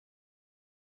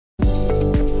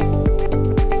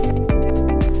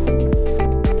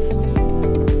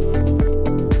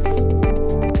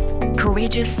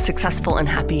Courageous, successful, and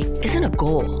happy isn't a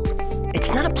goal. It's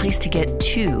not a place to get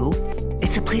to,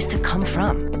 it's a place to come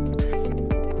from.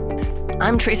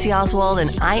 I'm Tracy Oswald,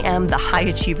 and I am the High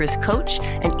Achievers Coach,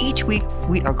 and each week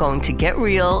we are going to get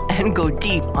real and go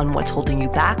deep on what's holding you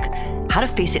back, how to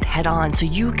face it head on so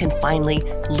you can finally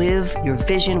live your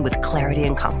vision with clarity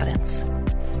and confidence.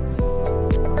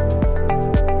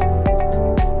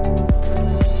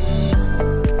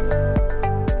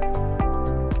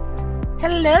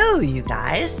 Hello, you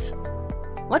guys.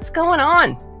 What's going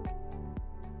on?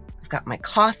 I've got my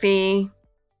coffee.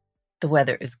 The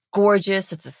weather is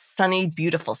gorgeous. It's a sunny,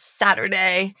 beautiful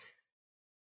Saturday.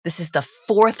 This is the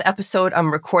 4th episode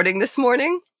I'm recording this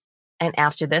morning. And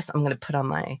after this, I'm going to put on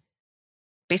my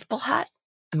baseball hat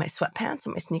and my sweatpants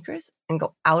and my sneakers and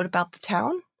go out about the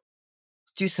town,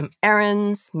 do some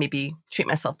errands, maybe treat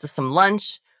myself to some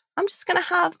lunch. I'm just going to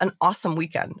have an awesome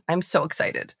weekend. I'm so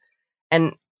excited.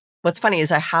 And what's funny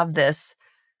is I have this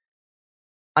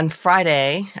on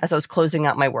Friday, as I was closing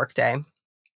out my workday,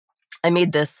 I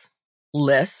made this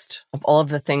list of all of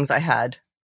the things I had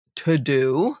to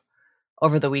do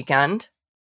over the weekend.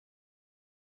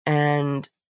 And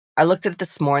I looked at it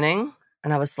this morning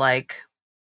and I was like,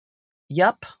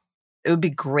 yep, it would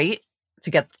be great to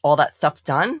get all that stuff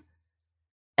done.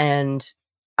 And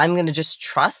I'm going to just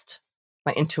trust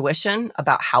my intuition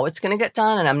about how it's going to get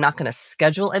done. And I'm not going to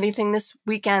schedule anything this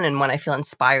weekend. And when I feel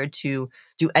inspired to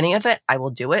do any of it, I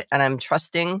will do it. And I'm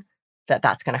trusting that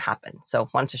that's going to happen. So I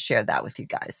wanted to share that with you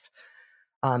guys.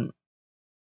 I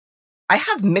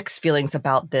have mixed feelings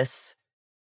about this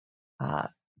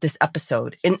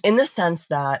episode in the sense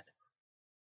that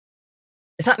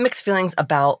it's not mixed feelings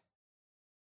about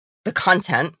the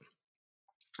content,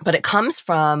 but it comes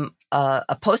from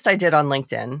a post I did on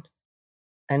LinkedIn.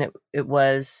 And it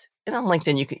was, on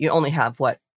LinkedIn, you only have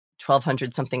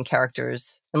 1,200 something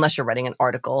characters, unless you're writing an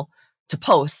article to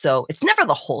post. So it's never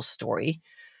the whole story.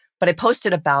 But I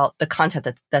posted about the content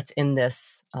that's in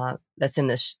this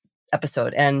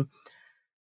episode, and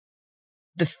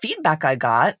the feedback I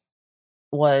got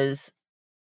was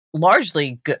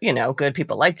largely good. Good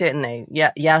people liked it, and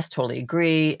yes, totally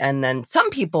agree. And then some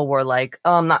people were like,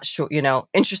 "Oh, I'm not sure."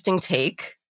 Interesting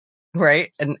take,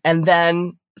 right? And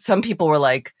then some people were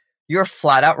like, "You're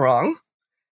flat out wrong,"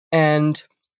 and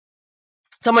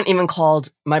someone even called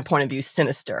my point of view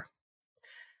sinister,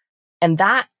 and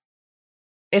that.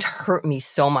 It hurt me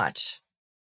so much.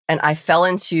 And I fell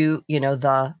into,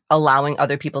 the allowing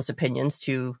other people's opinions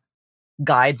to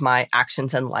guide my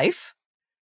actions in life.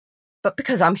 But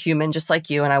because I'm human, just like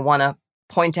you, and I want to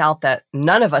point out that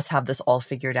none of us have this all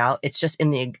figured out. It's just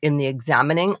in the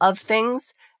examining of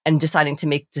things and deciding to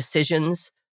make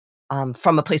decisions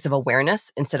from a place of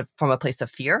awareness instead of from a place of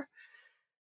fear.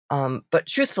 But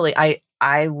truthfully,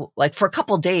 I like for a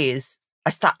couple of days,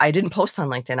 I didn't post on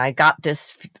LinkedIn.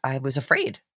 I was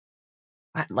afraid.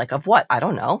 Of what? I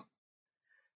don't know.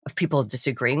 Of people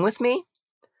disagreeing with me.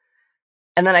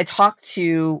 And then I talked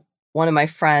to one of my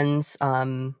friends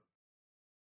who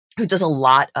does a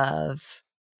lot of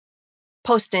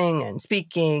posting and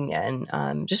speaking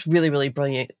and just really, really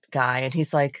brilliant guy. And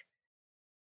he's like,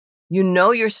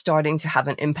 you're starting to have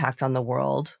an impact on the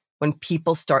world when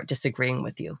people start disagreeing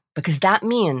with you, because that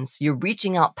means you're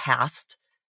reaching out past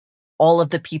all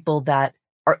of the people that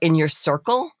are in your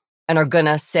circle and are going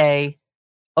to say,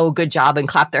 oh, good job, and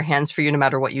clap their hands for you no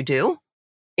matter what you do.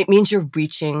 It means you're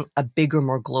reaching a bigger,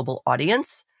 more global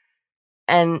audience.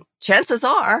 And chances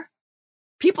are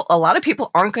a lot of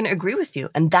people aren't going to agree with you.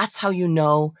 And that's how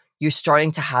you're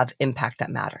starting to have impact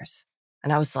that matters.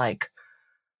 And I was like,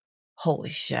 holy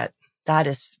shit, that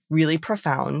is really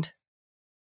profound.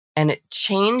 And it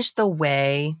changed the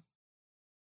way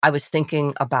I was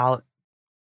thinking about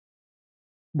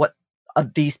what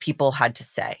these people had to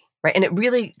say, right? And it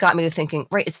really got me to thinking,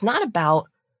 right, it's not about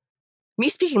me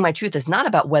speaking my truth. Is not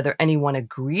about whether anyone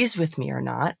agrees with me or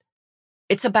not.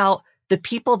 It's about the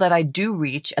people that I do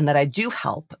reach and that I do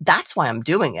help. That's why I'm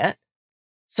doing it.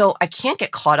 So I can't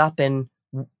get caught up in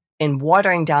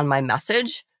watering down my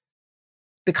message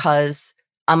because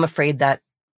I'm afraid that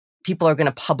people are going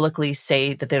to publicly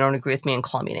say that they don't agree with me and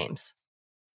call me names.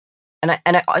 And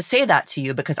I say that to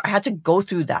you because I had to go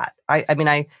through that.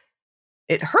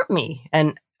 It hurt me,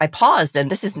 and I paused,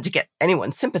 and this isn't to get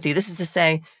anyone's sympathy. This is to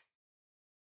say,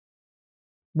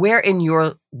 where in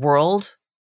your world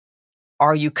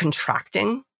are you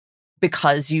contracting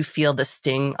because you feel the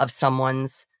sting of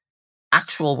someone's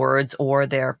actual words or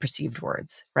their perceived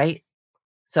words, right?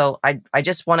 So I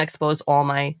just want to expose all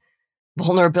my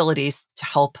vulnerabilities to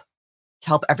help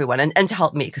everyone and to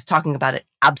help me, because talking about it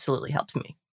absolutely helps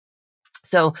me.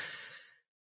 So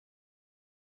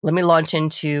let me launch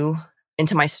into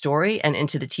into my story and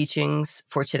into the teachings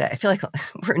for today. I feel like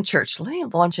we're in church. Let me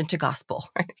launch into gospel.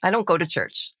 Right? I don't go to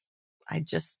church. I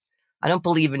don't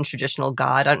believe in traditional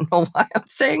God. I don't know why I'm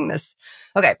saying this.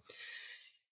 Okay.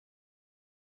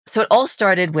 So it all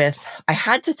started with, I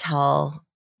had to tell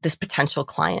this potential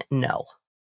client no.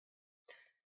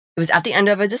 It was at the end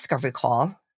of a discovery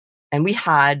call, and we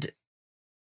had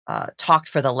talked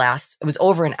for it was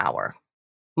over an hour.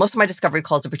 Most of my discovery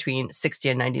calls are between 60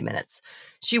 and 90 minutes.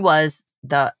 She was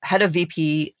the head of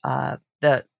VP,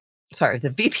 the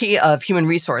VP of human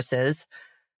resources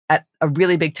at a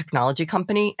really big technology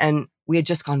company. And we had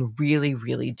just gone really,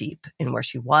 really deep in where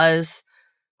she was,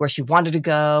 where she wanted to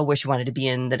go, where she wanted to be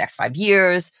in the next 5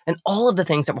 years, and all of the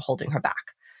things that were holding her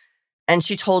back. And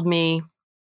she told me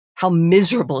how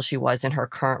miserable she was in her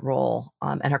current role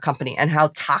and her company, and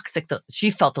how toxic she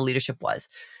felt the leadership was.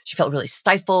 She felt really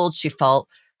stifled. She felt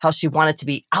how she wanted to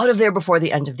be out of there before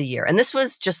the end of the year. And this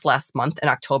was just last month in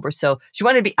October. So she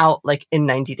wanted to be out like in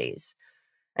 90 days.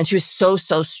 And she was so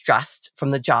stressed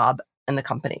from the job and the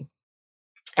company.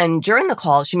 And during the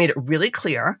call, she made it really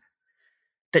clear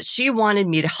that she wanted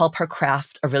me to help her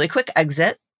craft a really quick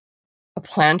exit, a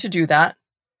plan to do that,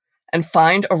 and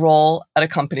find a role at a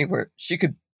company where she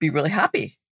could be really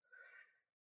happy.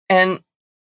 And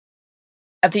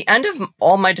at the end of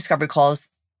all my discovery calls,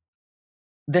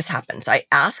 this happens. I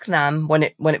ask them when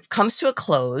it comes to a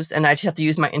close, and I just have to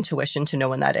use my intuition to know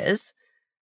when that is.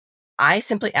 I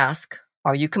simply ask,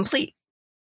 are you complete?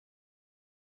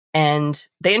 And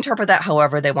they interpret that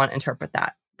however they want to interpret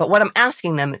that. But what I'm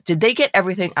asking them, did they get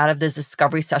everything out of this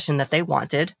discovery session that they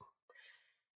wanted?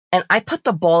 And I put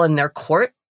the ball in their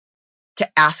court to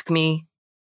ask me,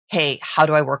 hey, how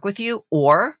do I work with you?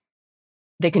 Or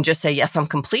they can just say, yes, I'm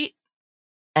complete.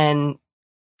 And,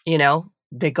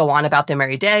 they go on about their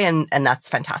merry day, and that's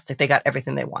fantastic. They got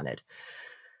everything they wanted.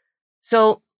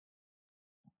 So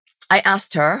I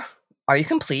asked her, are you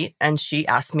complete? And she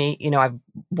asked me,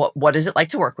 what is it like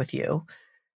to work with you?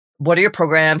 What are your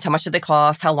programs? How much do they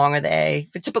cost? How long are they?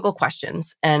 The typical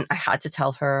questions. And I had to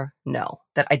tell her no,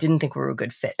 that I didn't think we were a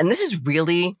good fit. And this is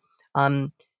really,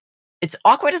 it's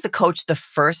awkward as a coach the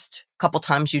first couple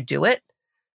times you do it,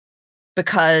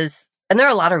 because, and there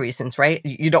are a lot of reasons, right?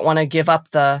 You don't want to give up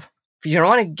the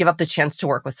chance to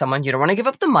work with someone. You don't want to give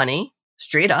up the money,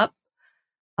 straight up.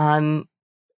 And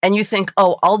you think,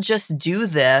 oh, I'll just do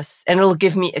this and it'll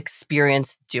give me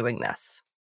experience doing this.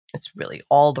 It's really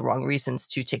all the wrong reasons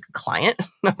to take a client,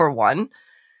 number one.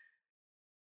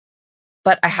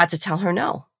 But I had to tell her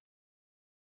no,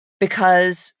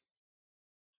 because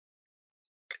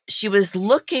she was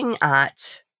looking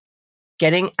at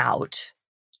getting out,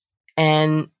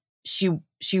 and she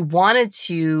wanted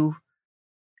to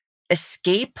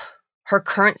escape her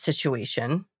current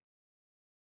situation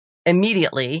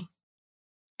immediately,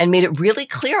 and made it really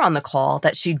clear on the call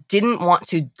that she didn't want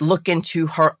to look into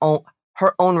her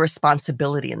own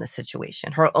responsibility in the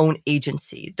situation, her own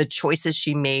agency, the choices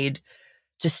she made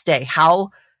to stay, how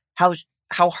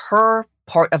her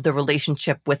part of the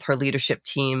relationship with her leadership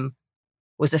team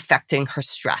was affecting her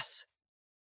stress,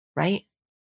 right?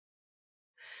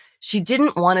 She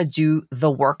didn't want to do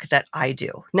the work that I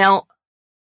do. Now,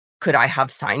 could I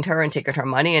have signed her and taken her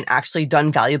money and actually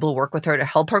done valuable work with her to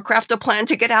help her craft a plan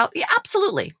to get out? Yeah,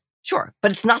 absolutely. Sure.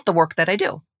 But it's not the work that I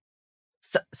do.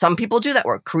 So, some people do that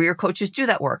work. Career coaches do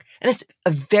that work. And it's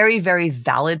a very, very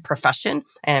valid profession.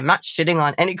 And I'm not shitting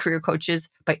on any career coaches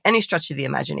by any stretch of the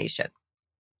imagination.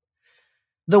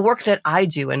 The work that I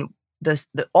do, and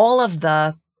all of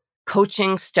the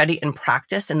coaching, study, and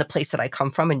practice in the place that I come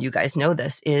from, and you guys know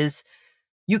this, is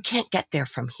you can't get there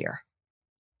from here.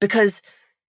 Because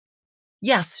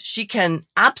yes, she can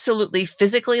absolutely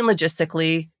physically and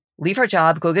logistically leave her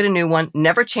job, go get a new one,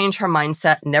 never change her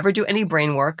mindset, never do any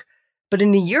brain work. But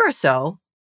in a year or so,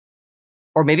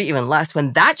 or maybe even less,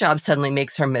 when that job suddenly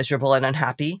makes her miserable and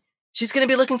unhappy, she's going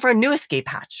to be looking for a new escape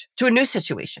hatch to a new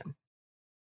situation.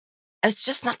 And it's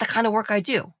just not the kind of work I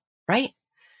do, right?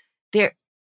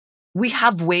 We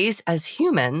have ways as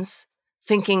humans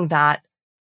thinking that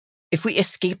if we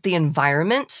escape the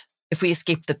environment, if we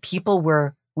escape the people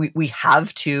where we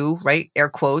have to, right, air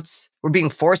quotes, we're being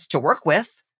forced to work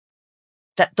with,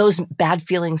 that those bad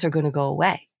feelings are going to go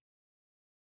away.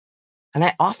 And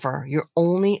I offer, you're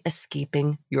only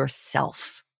escaping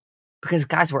yourself. Because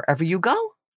guys, wherever you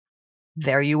go,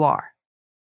 there you are.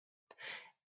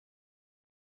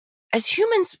 As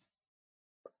humans,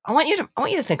 I want you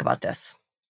to think about this.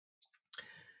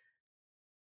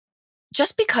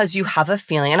 just because you have a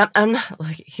feeling, and I'm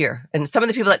like here, and some of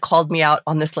the people that called me out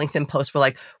on this LinkedIn post were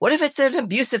like, what if it's an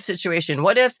abusive situation?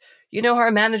 What if,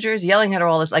 her manager is yelling at her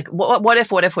all this? Like, what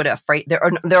if, right? There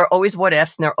are always what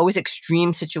ifs, and there are always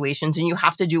extreme situations, and you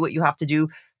have to do what you have to do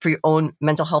for your own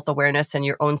mental health awareness and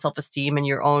your own self-esteem and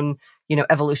your own,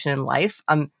 evolution in life.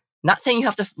 I'm not saying you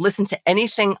have to listen to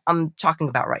anything I'm talking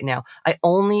about right now. I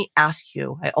only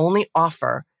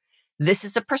offer, this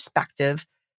is a perspective.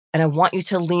 And I want you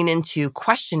to lean into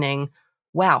questioning,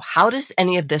 wow, how does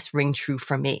any of this ring true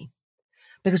for me?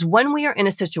 Because when we are in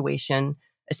a situation,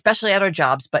 especially at our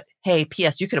jobs, but hey,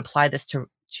 P.S., you could apply this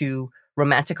to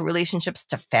romantic relationships,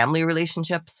 to family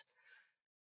relationships.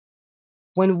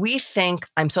 When we think,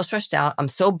 I'm so stressed out, I'm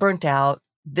so burnt out,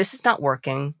 this is not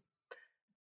working,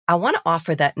 I want to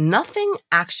offer that nothing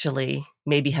actually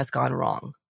maybe has gone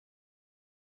wrong.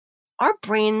 Our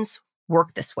brains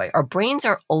work this way. Our brains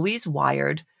are always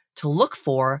wired to look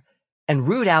for and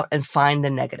root out and find the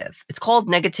negative. It's called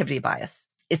negativity bias.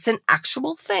 It's an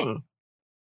actual thing.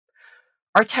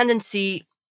 Our tendency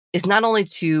is not only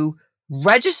to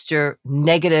register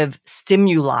negative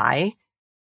stimuli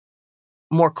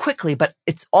more quickly, but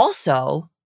it's also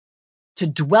to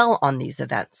dwell on these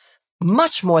events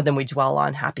much more than we dwell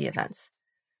on happy events.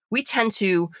 We tend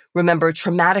to remember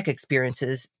traumatic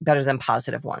experiences better than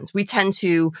positive ones. We tend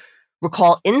to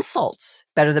recall insults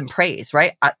better than praise,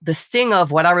 right? The sting of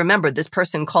what I remember, this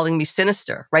person calling me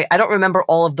sinister, right? I don't remember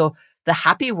all of the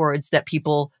happy words that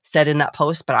people said in that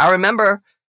post, but I remember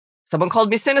someone called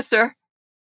me sinister.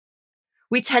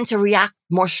 We tend to react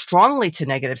more strongly to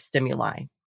negative stimuli.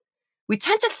 We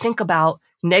tend to think about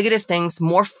negative things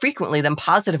more frequently than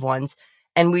positive ones,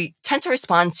 and we tend to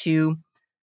respond to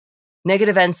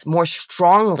negative events more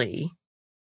strongly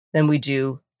than we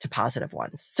do to positive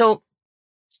ones. So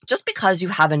just because you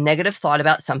have a negative thought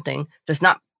about something does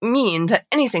not mean that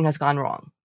anything has gone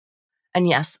wrong. And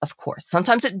yes, of course,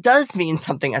 sometimes it does mean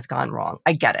something has gone wrong.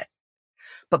 I get it.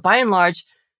 But by and large,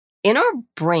 in our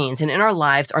brains and in our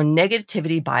lives, our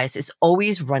negativity bias is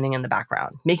always running in the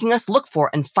background, making us look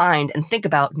for and find and think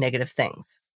about negative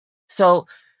things. So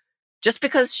just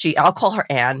because I'll call her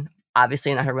Anne,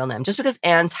 obviously not her real name, just because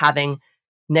Anne's having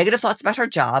negative thoughts about her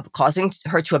job, causing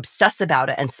her to obsess about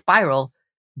it and spiral,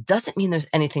 doesn't mean there's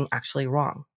anything actually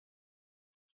wrong.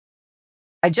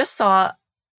 I just saw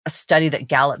a study that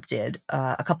Gallup did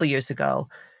a couple years ago.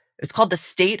 It's called The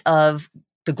State of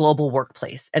the Global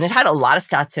Workplace, and it had a lot of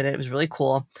stats in it. It was really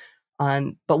cool.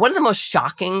 But one of the most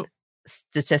shocking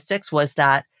statistics was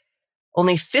that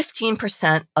only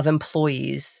 15% of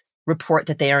employees report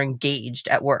that they are engaged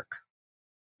at work.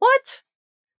 What?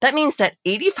 That means that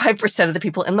 85% of the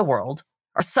people in the world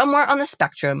are somewhere on the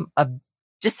spectrum of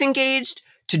disengaged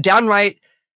to downright,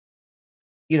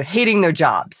 hating their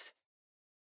jobs.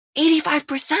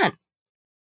 85%.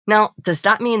 Now, does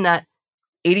that mean that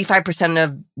 85%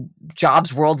 of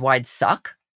jobs worldwide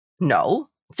suck? No.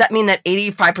 Does that mean that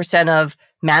 85% of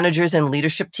managers and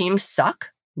leadership teams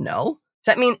suck? No.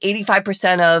 Does that mean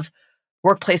 85% of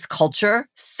workplace culture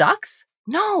sucks?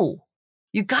 No.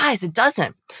 You guys, it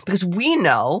doesn't. Because we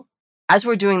know, as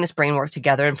we're doing this brain work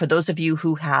together, and for those of you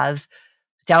who have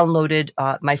downloaded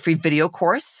my free video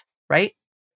course, right?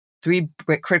 3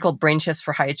 critical brain shifts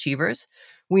for high achievers.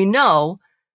 We know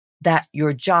that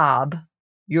your job,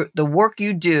 the work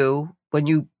you do when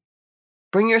you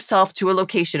bring yourself to a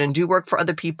location and do work for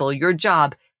other people, your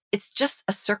job, it's just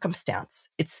a circumstance.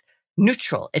 It's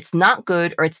neutral. It's not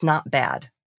good or it's not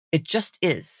bad. It just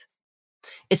is.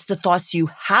 It's the thoughts you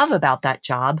have about that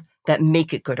job that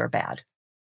make it good or bad.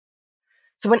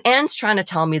 So when Anne's trying to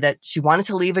tell me that she wanted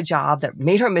to leave a job that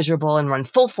made her miserable and run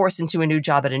full force into a new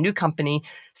job at a new company,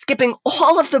 skipping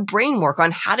all of the brain work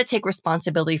on how to take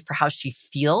responsibility for how she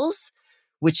feels,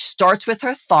 which starts with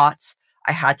her thoughts,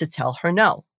 I had to tell her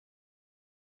no.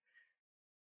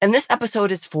 And this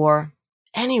episode is for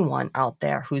anyone out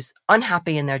there who's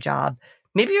unhappy in their job.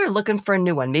 Maybe you're looking for a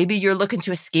new one. Maybe you're looking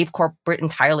to escape corporate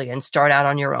entirely and start out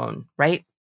on your own, right?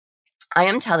 I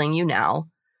am telling you now,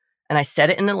 and I said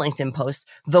it in the LinkedIn post,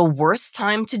 the worst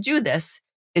time to do this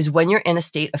is when you're in a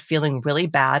state of feeling really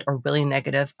bad or really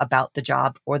negative about the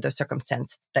job or the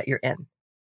circumstance that you're in.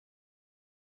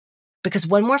 Because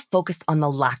when we're focused on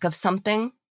the lack of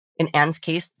something, in Anne's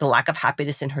case, the lack of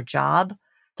happiness in her job,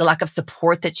 the lack of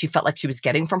support that she felt like she was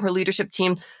getting from her leadership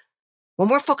team, when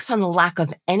we're focused on the lack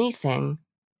of anything,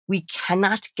 we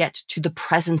cannot get to the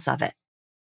presence of it.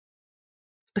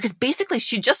 Because basically,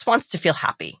 she just wants to feel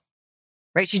happy,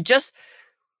 right?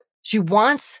 She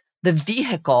wants the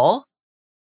vehicle,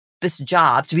 this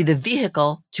job, to be the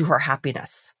vehicle to her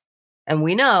happiness. And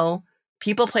we know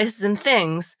people, places, and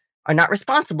things are not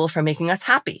responsible for making us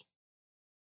happy.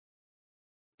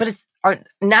 but it's our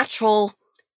natural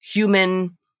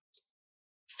human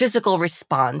physical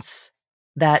response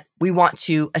that we want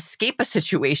to escape a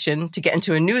situation to get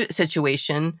into a new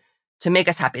situation to make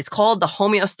us happy. It's called the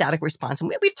homeostatic response.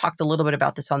 And we've talked a little bit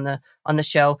about this on the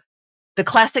show. The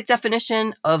classic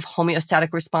definition of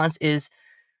homeostatic response is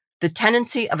the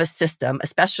tendency of a system,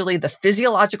 especially the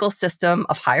physiological system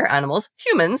of higher animals,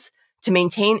 humans, to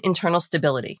maintain internal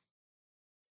stability,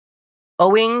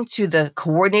 owing to the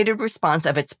coordinated response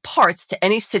of its parts to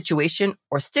any situation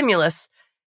or stimulus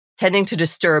tending to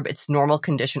disturb its normal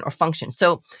condition or function.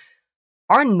 So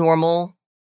our normal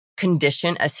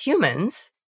condition as humans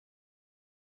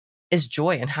is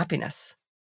joy and happiness.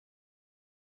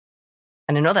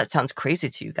 And I know that sounds crazy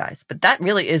to you guys, but that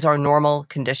really is our normal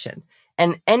condition.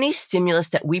 And any stimulus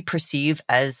that we perceive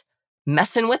as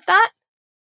messing with that,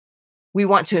 we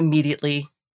want to immediately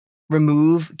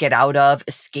remove, get out of,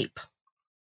 escape.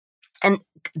 And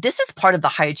this is part of the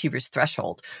high achievers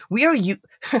threshold. We are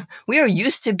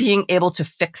used to being able to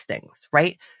fix things,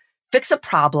 right? Fix a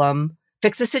problem,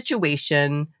 fix a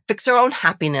situation, fix our own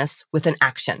happiness with an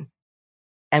action.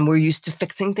 And we're used to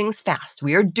fixing things fast.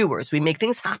 We are doers. We make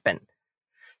things happen.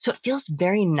 So it feels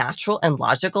very natural and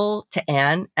logical to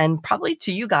Anne and probably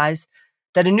to you guys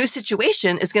that a new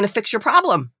situation is going to fix your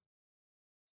problem.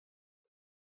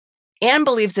 Anne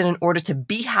believes that in order to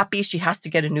be happy, she has to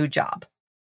get a new job.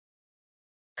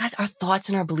 Guys, our thoughts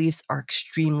and our beliefs are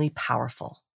extremely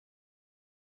powerful.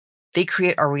 They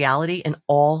create our reality and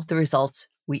all the results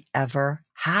we ever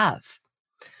have.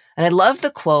 And I love the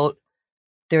quote,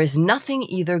 "There is nothing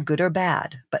either good or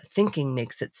bad, but thinking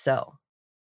makes it so."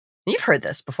 You've heard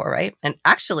this before, right? And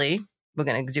actually, we're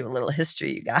going to do a little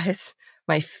history, you guys.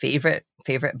 My favorite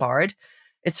bard.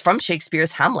 It's from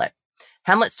Shakespeare's Hamlet.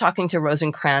 Hamlet's talking to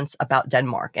Rosencrantz about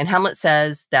Denmark. And Hamlet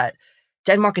says that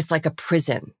Denmark is like a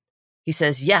prison. He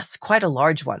says, yes, quite a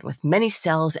large one with many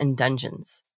cells and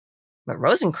dungeons. But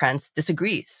Rosencrantz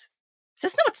disagrees. He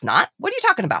says, no, it's not. What are you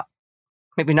talking about?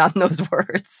 Maybe not in those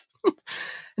words.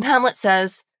 And Hamlet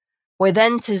says, why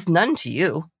then 'tis none to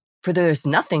you, for there is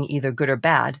nothing either good or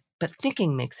bad, but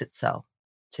thinking makes it so.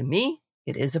 To me,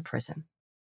 it is a prison.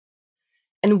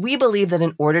 And we believe that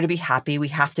in order to be happy, we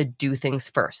have to do things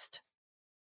first.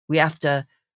 We have to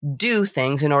do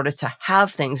things in order to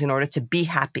have things, in order to be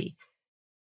happy.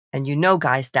 And you know,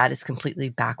 guys, that is completely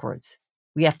backwards.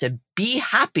 We have to be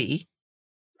happy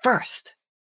first.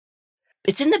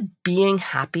 It's in the being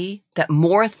happy that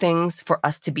more things for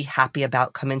us to be happy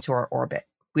about come into our orbit.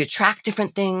 We attract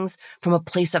different things from a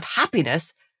place of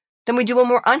happiness than we do when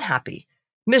we're unhappy,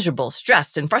 miserable,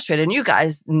 stressed, and frustrated. And you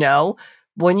guys know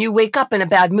when you wake up in a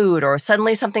bad mood or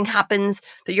suddenly something happens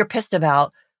that you're pissed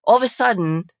about, all of a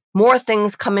sudden, more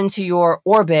things come into your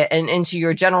orbit and into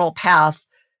your general path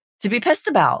to be pissed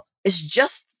about. It's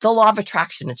just the law of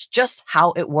attraction. It's just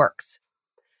how it works.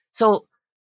 So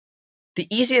the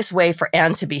easiest way for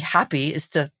Anne to be happy is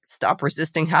to stop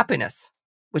resisting happiness,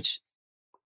 which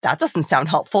that doesn't sound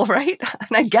helpful, right?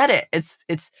 And I get it.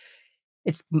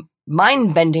 It's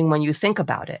mind-bending when you think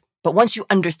about it. But once you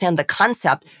understand the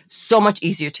concept, so much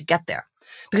easier to get there.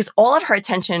 Because all of her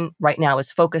attention right now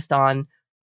is focused on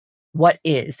what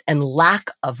is and lack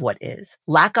of what is,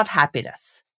 lack of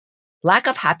happiness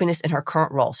in her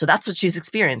current role. So that's what she's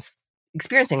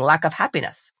experiencing, lack of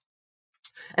happiness.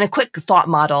 And a quick thought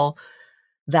model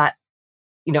that,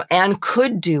 Anne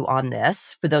could do on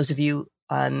this, for those of you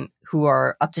who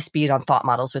are up to speed on thought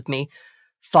models with me,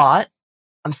 thought,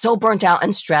 I'm so burnt out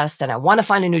and stressed and I want to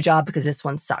find a new job because this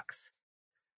one sucks,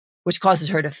 which causes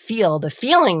her to feel, the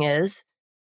feeling is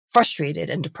frustrated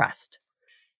and depressed.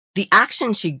 The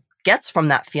action she gets from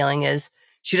that feeling is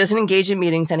she doesn't engage in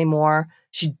meetings anymore.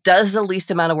 She does the least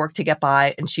amount of work to get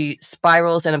by and she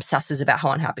spirals and obsesses about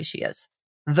how unhappy she is.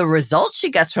 The result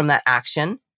she gets from that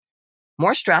action,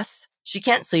 more stress. She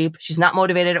can't sleep. She's not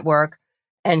motivated at work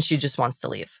and she just wants to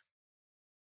leave.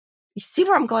 You see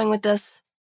where I'm going with this?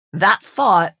 That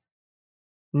thought,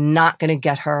 not going to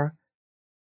get her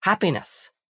happiness.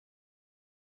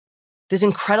 There's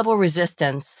incredible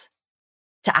resistance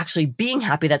to actually being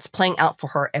happy that's playing out for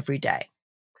her every day.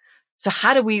 So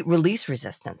how do we release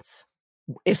resistance?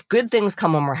 If good things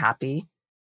come when we're happy,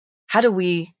 how do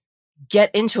we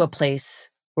get into a place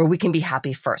where we can be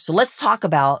happy first? So let's talk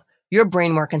about your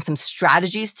brain work and some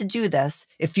strategies to do this.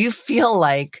 If you feel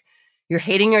like you're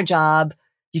hating your job,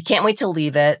 you can't wait to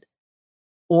leave it,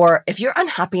 or if you're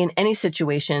unhappy in any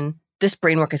situation, this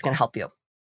brain work is going to help you.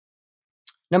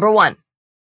 Number one.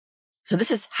 So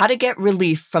this is how to get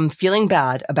relief from feeling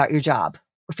bad about your job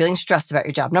or feeling stressed about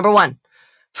your job. Number one,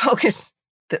 focus.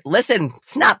 Listen,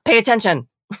 snap, pay attention.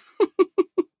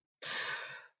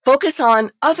 Focus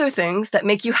on other things that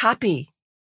make you happy.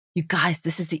 You guys,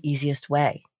 this is the easiest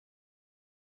way.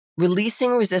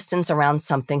 Releasing resistance around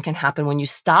something can happen when you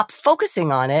stop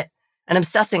focusing on it and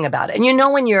obsessing about it.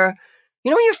 And when you're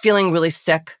feeling really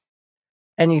sick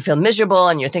and you feel miserable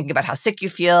and you're thinking about how sick you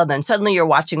feel, and then suddenly you're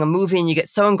watching a movie and you get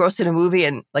so engrossed in a movie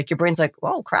and like your brain's like,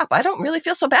 oh crap, I don't really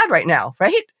feel so bad right now,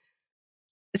 right?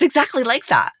 It's exactly like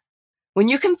that. When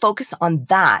you can focus on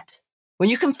that, when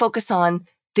you can focus on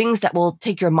things that will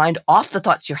take your mind off the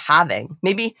thoughts you're having,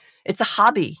 maybe it's a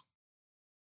hobby,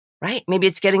 right? Maybe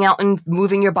it's getting out and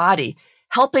moving your body,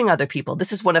 helping other people.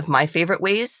 This is one of my favorite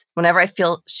ways. Whenever I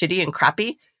feel shitty and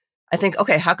crappy, I think,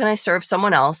 okay, how can I serve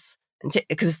someone else?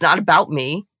 Because it's not about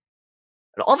me.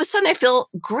 And all of a sudden I feel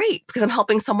great because I'm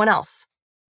helping someone else.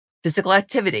 Physical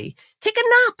activity, take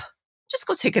a nap. Just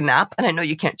go take a nap. And I know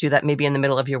you can't do that maybe in the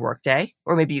middle of your workday,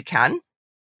 or maybe you can.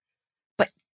 But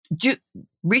do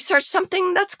research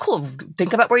something that's cool.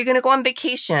 Think about where you're going to go on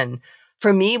vacation.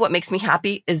 For me, what makes me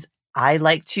happy is I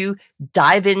like to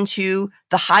dive into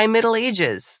the high Middle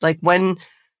Ages, like when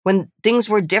things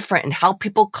were different and how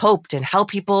people coped and how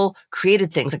people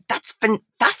created things. Like that's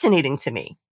fascinating to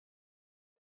me.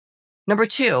 Number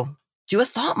 2, do a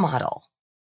thought model.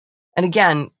 And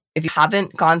again, if you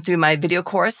haven't gone through my video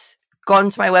course, go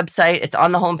onto my website. It's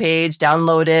on the homepage.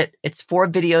 Download it. It's 4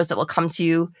 videos that will come to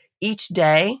you each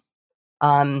day.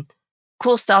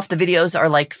 Cool stuff. The videos are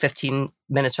like 15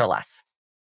 minutes or less.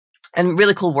 And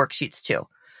really cool worksheets too.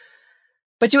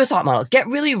 But do a thought model. Get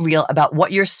really real about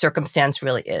what your circumstance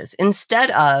really is.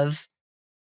 Instead of,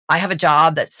 I have a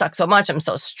job that sucks so much, I'm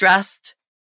so stressed.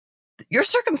 Your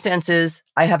circumstance is,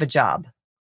 I have a job.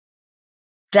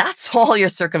 That's all your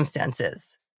circumstance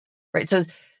is, right?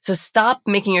 So stop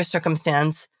making your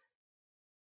circumstance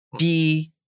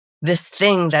be this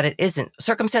thing that it isn't.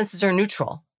 Circumstances are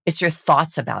neutral. It's your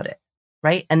thoughts about it,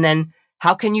 right? And then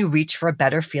how can you reach for a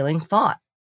better feeling thought?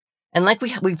 And like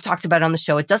we've talked about on the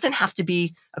show, it doesn't have to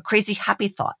be a crazy happy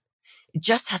thought. It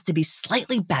just has to be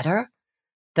slightly better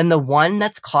than the one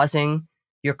that's causing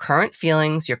your current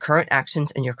feelings, your current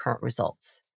actions, and your current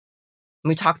results. And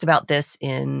we talked about this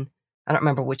in, I don't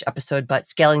remember which episode, but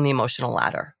scaling the emotional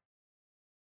ladder.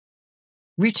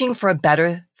 Reaching for a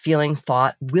better feeling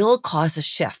thought will cause a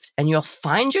shift, and you'll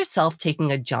find yourself taking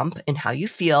a jump in how you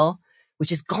feel,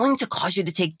 which is going to cause you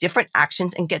to take different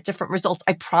actions and get different results.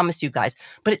 I promise you guys,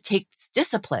 but it takes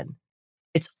discipline.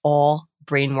 It's all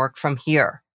brain work from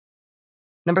here.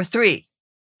 Number 3,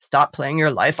 stop playing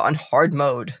your life on hard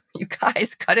mode. You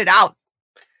guys, cut it out.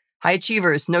 High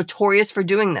achievers, notorious for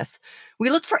doing this.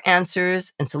 We look for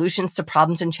answers and solutions to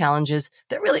problems and challenges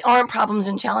that really aren't problems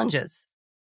and challenges.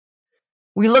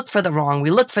 We look for the wrong. We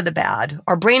look for the bad.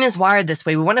 Our brain is wired this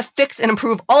way. We want to fix and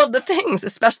improve all of the things,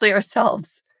 especially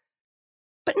ourselves.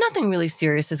 But nothing really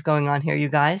serious is going on here, you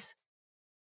guys.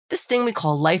 This thing we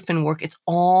call life and work, it's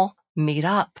all made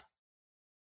up.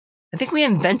 I think we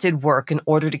invented work in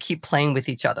order to keep playing with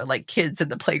each other like kids in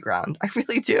the playground. I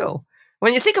really do.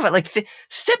 When you think of it,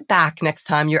 sit back next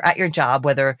time you're at your job,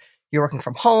 whether you're working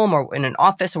from home or in an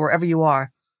office or wherever you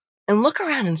are, and look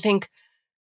around and think,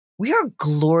 we are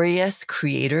glorious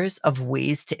creators of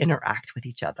ways to interact with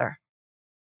each other.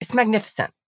 It's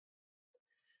magnificent.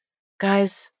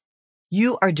 Guys,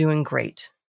 you are doing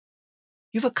great.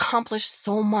 You've accomplished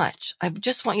so much. I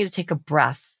just want you to take a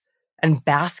breath and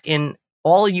bask in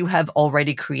all you have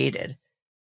already created.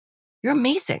 You're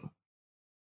amazing.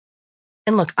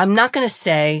 And look, I'm not going to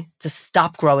say to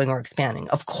stop growing or expanding.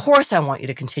 Of course, I want you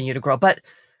to continue to grow, but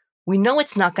we know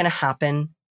it's not going to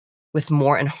happen with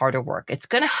more and harder work. It's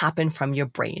going to happen from your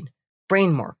brain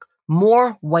work,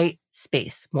 more white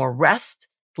space, more rest,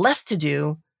 less to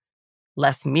do,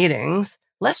 less meetings,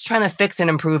 less trying to fix and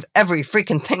improve every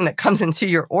freaking thing that comes into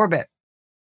your orbit.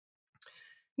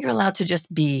 You're allowed to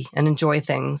just be and enjoy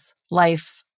things,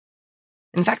 life.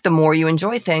 In fact, the more you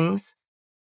enjoy things,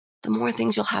 the more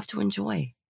things you'll have to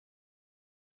enjoy.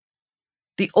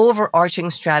 The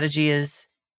overarching strategy is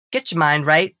get your mind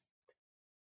right.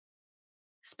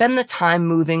 Spend the time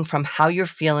moving from how you're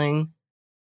feeling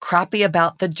crappy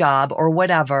about the job or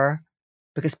whatever,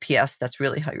 because P.S., that's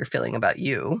really how you're feeling about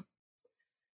you,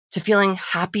 to feeling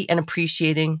happy and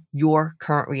appreciating your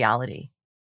current reality.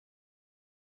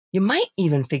 You might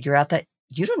even figure out that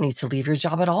you don't need to leave your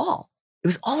job at all. It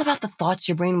was all about the thoughts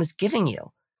your brain was giving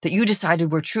you that you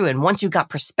decided were true. And once you got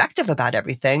perspective about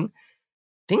everything,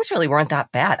 things really weren't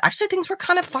that bad. Actually, things were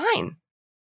kind of fine.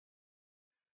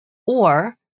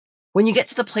 Or when you get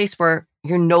to the place where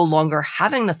you're no longer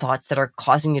having the thoughts that are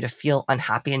causing you to feel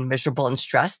unhappy and miserable and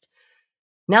stressed,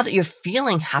 now that you're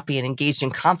feeling happy and engaged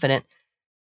and confident,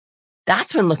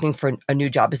 that's when looking for a new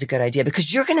job is a good idea,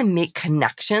 because you're going to make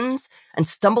connections and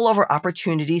stumble over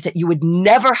opportunities that you would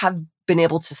never have been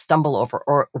able to stumble over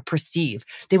or perceive.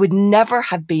 They would never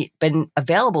have been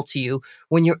available to you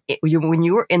when you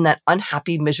were in that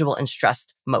unhappy, miserable, and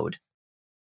stressed mode.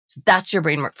 So that's your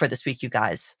brain work for this week, you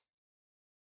guys.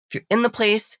 If you're in the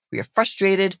place where you're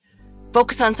frustrated,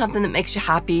 focus on something that makes you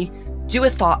happy, do a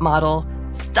thought model,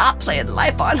 stop playing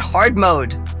life on hard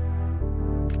mode,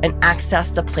 and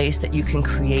access the place that you can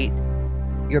create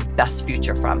your best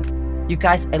future from. You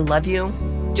guys, I love you.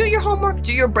 Do your homework,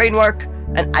 do your brain work,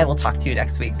 and I will talk to you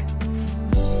next week.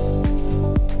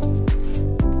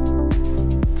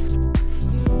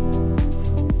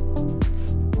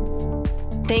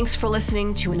 Thanks for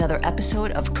listening to another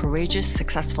episode of Courageous,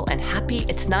 Successful, and Happy.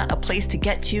 It's not a place to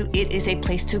get to, it is a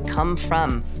place to come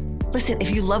from. Listen,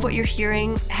 if you love what you're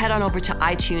hearing, head on over to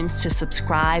iTunes to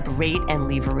subscribe, rate, and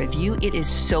leave a review. It is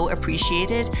so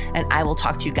appreciated, and I will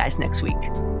talk to you guys next week.